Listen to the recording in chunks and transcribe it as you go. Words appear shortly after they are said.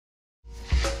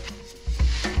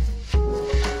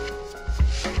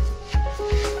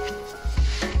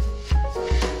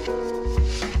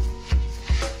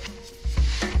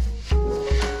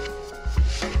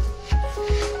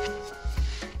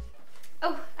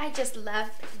just love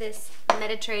this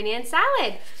Mediterranean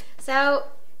salad. So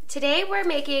today we're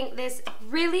making this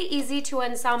really easy to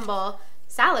ensemble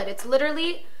salad. It's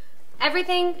literally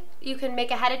everything you can make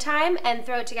ahead of time and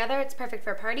throw it together. It's perfect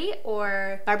for a party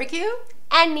or barbecue.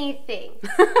 Anything.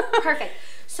 Perfect.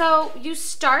 So you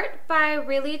start by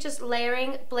really just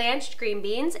layering blanched green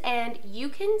beans, and you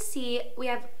can see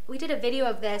we did a video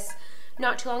of this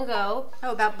not too long ago.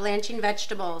 Oh, about blanching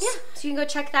vegetables. Yeah, so you can go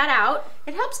check that out.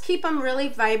 It helps keep them really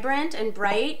vibrant and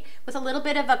bright with a little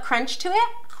bit of a crunch to it.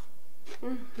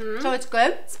 So it's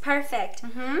good. It's perfect.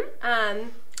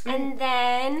 And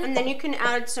then you can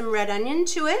add some red onion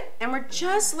to it, and we're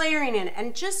just layering it,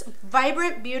 and just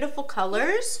vibrant, beautiful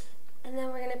colors. And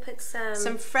then we're gonna put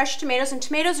some fresh tomatoes, and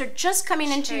tomatoes are just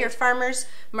coming into your farmer's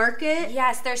market.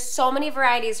 Yes, there's so many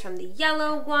varieties, from the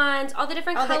yellow ones, all the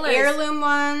different colors. All the heirloom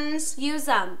ones. Use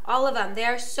them, all of them. They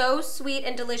are so sweet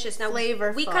and delicious. Now,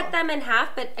 flavorful. We cut them in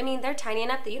half, but I mean, they're tiny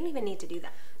enough that you don't even need to do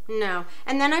that. No.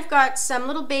 And then I've got some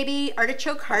little baby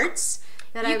artichoke hearts.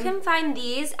 You can find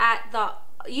these at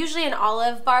usually an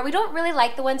Olive Bar. We don't really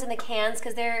like the ones in the cans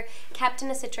because they're kept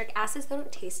in a citric acid, so they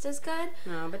don't taste as good.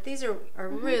 No, but these are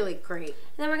really great.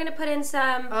 And then we're going to put in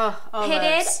some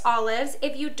pitted olives.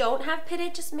 If you don't have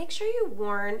pitted, just make sure you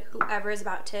warn whoever is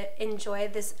about to enjoy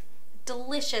this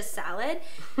delicious salad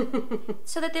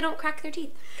so that they don't crack their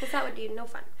teeth, because that would be no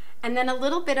fun. And then a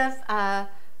little bit of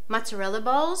mozzarella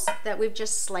balls that we've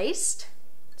just sliced.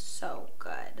 So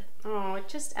good. Oh, it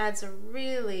just adds a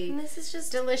really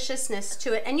deliciousness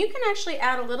to it. And you can actually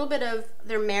add a little bit of,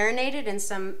 they're marinated in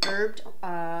some herbed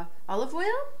olive oil.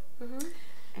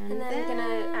 And then I'm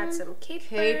gonna add some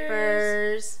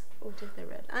capers. Oh, did the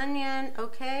red onion.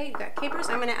 Okay, you got capers.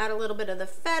 I'm gonna add a little bit of the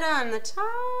feta on the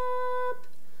top.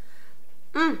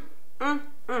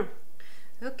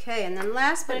 Okay, and then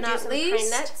last but not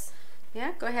least, pine nuts.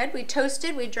 Yeah, go ahead. We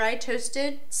dry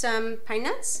toasted some pine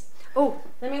nuts. Oh,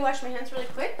 let me wash my hands really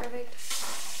quick. Perfect.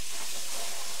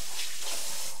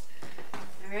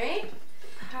 All right.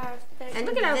 Perfect. And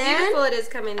look at how beautiful it is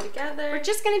coming together. We're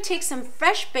just going to take some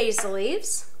fresh basil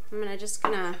leaves. I'm just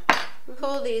going to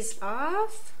pull these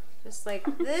off, just like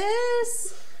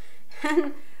this.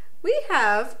 And we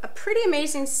have a pretty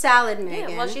amazing salad, Megan.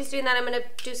 Yeah, while she's doing that, I'm going to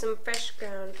do some fresh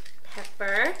ground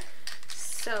pepper.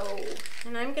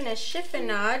 And I'm going to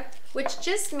chiffonade, which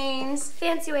just means,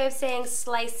 fancy way of saying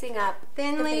slicing up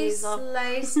thinly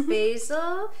sliced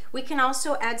basil. We can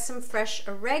also add some fresh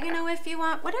oregano if you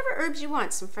want, whatever herbs you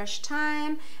want, some fresh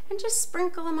thyme, and just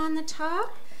sprinkle them on the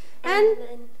top. And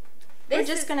we're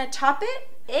just going to top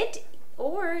it.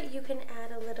 Or you can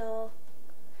add a little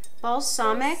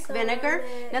balsamic vinegar.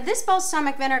 Now this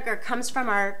balsamic vinegar comes from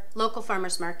our local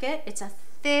farmer's market. It's a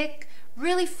thick,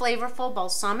 really flavorful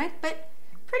balsamic, but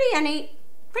pretty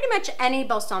much any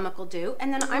balsamic will do.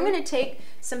 And then I'm going to take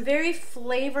some very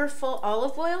flavorful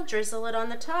olive oil, drizzle it on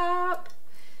the top.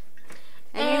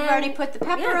 And you've already put the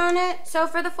pepper on it. So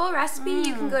for the full recipe,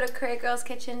 you can go to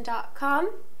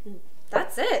craygirlskitchen.com.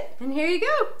 That's it. And here you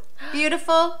go.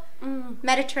 Beautiful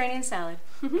Mediterranean salad.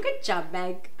 Good job,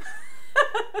 Meg.